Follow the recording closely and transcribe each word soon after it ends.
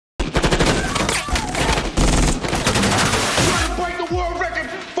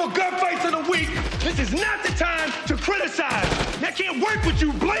can't work with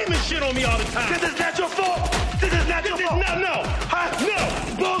you blaming shit on me all the time. This is not your fault. This is not your fault. No. Huh? No.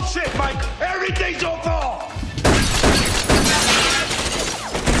 Bullshit, Mike. Everything's your fault.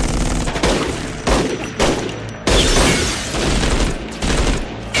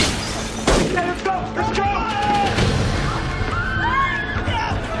 Let's go. Let's go.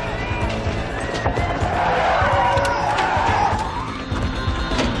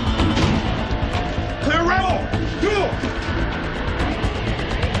 Clear road. Go.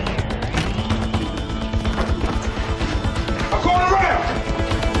 I'm going around.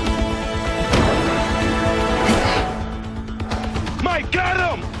 Mike, got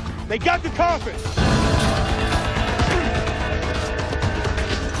him. They got the coffin.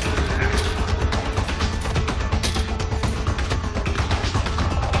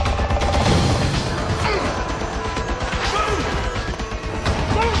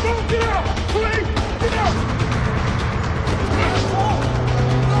 Get out! Please! Get out!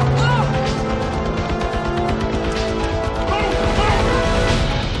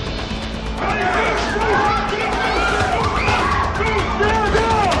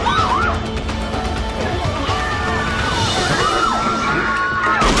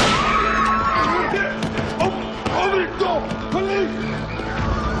 Open the door! Police!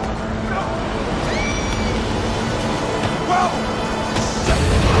 Well!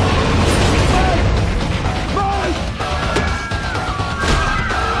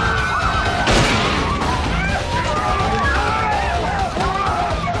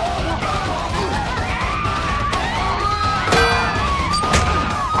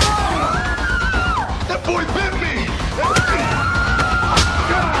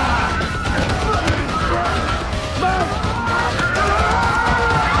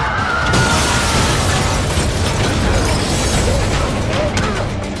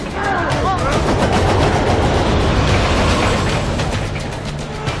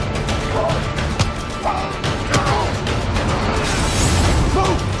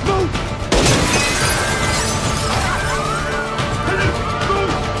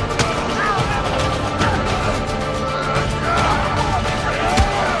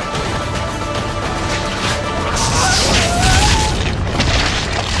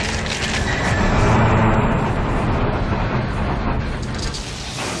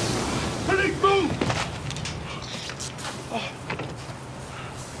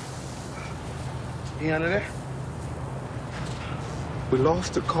 You under there? We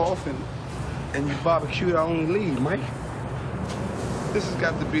lost the coffin, and you barbecued our only lead, Mike. This has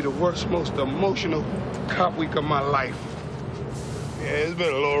got to be the worst, most emotional cop week of my life. Yeah, it's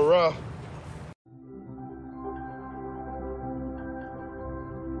been a little rough.